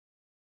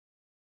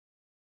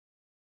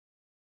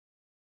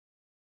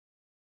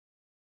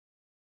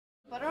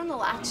Butter on the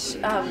Latch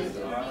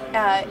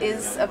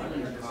is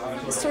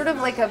a sort of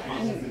like a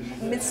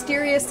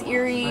mysterious,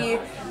 eerie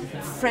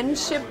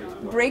friendship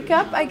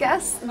breakup, I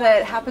guess,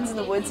 that happens in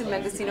the woods in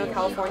Mendocino,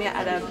 California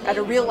at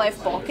a real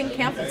life Balkan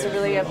camp. It's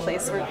really a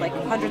place where like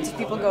hundreds of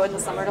people go in the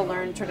summer to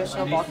learn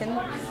traditional Balkan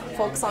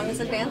folk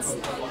songs and dance.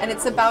 And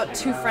it's about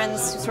two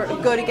friends who sort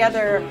of go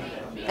together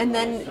and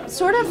then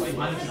sort of,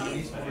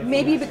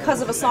 maybe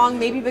because of a song,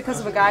 maybe because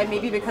of a guy,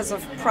 maybe because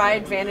of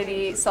pride,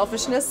 vanity,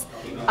 selfishness,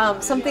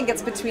 something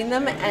gets between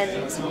them and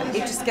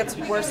it just gets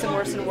worse and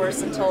worse and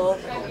worse until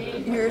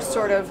you're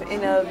sort of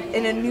in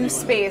a new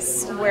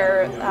space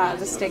where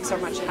the stakes are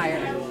much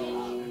higher.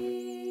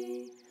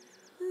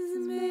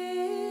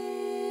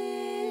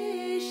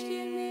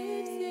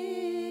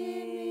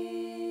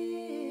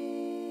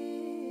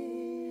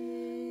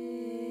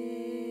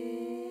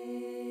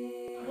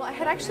 Well, I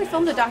had actually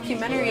filmed a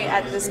documentary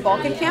at this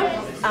Balkan camp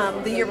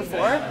the year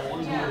before,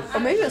 or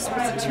maybe was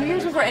it 2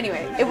 years before?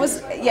 Anyway, it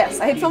was, yes,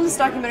 I had filmed this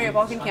documentary at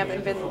Balkan camp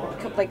and been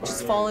like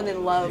just fallen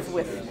in love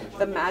with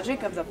the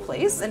magic of the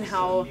place and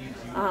how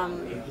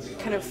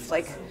kind of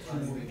like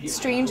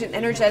strange and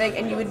energetic,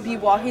 and you would be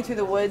walking through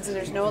the woods and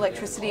there's no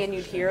electricity and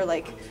you'd hear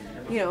like,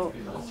 you know,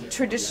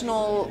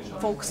 traditional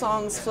folk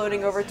songs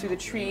floating over through the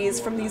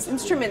trees from these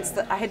instruments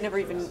that I had never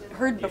even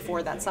heard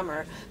before that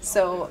summer.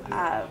 So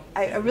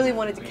I really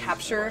wanted to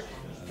capture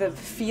the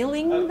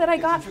feeling that I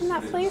got from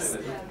that place,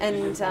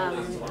 and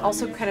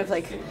also kind of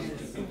like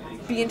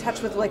be in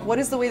touch with like what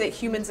is the way that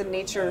humans and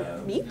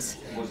nature meet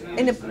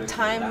in a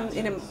time,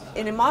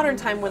 in a modern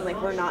time when like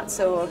we're not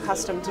so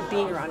accustomed to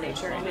being around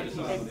nature, and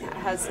it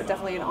has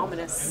definitely an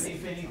ominous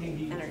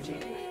energy.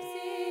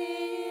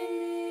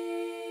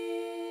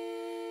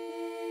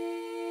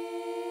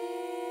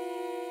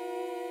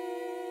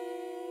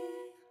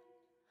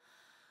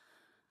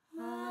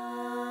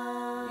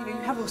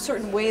 You have a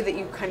certain way that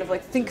you kind of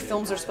like think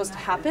films are supposed to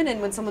happen,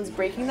 and when someone's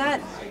breaking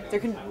that, there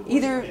can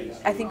either,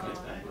 I think,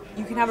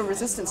 you can have a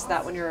resistance to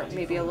that when you're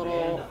maybe a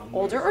little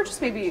older or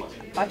just maybe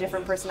a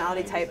different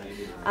personality type.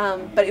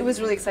 But it was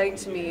really exciting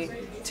to me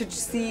to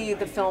see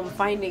the film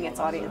finding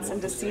its audience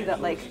and to see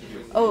that like,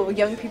 oh,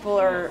 young people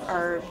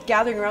are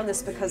gathering around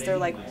this because they're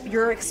like,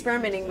 you're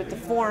experimenting with the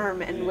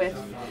form and with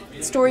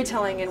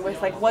storytelling and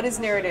with like what is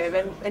narrative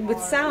and with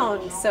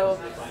sound. So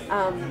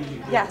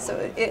yeah,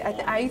 so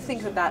I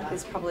think that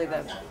is probably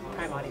the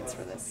prime audience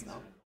for this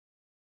film.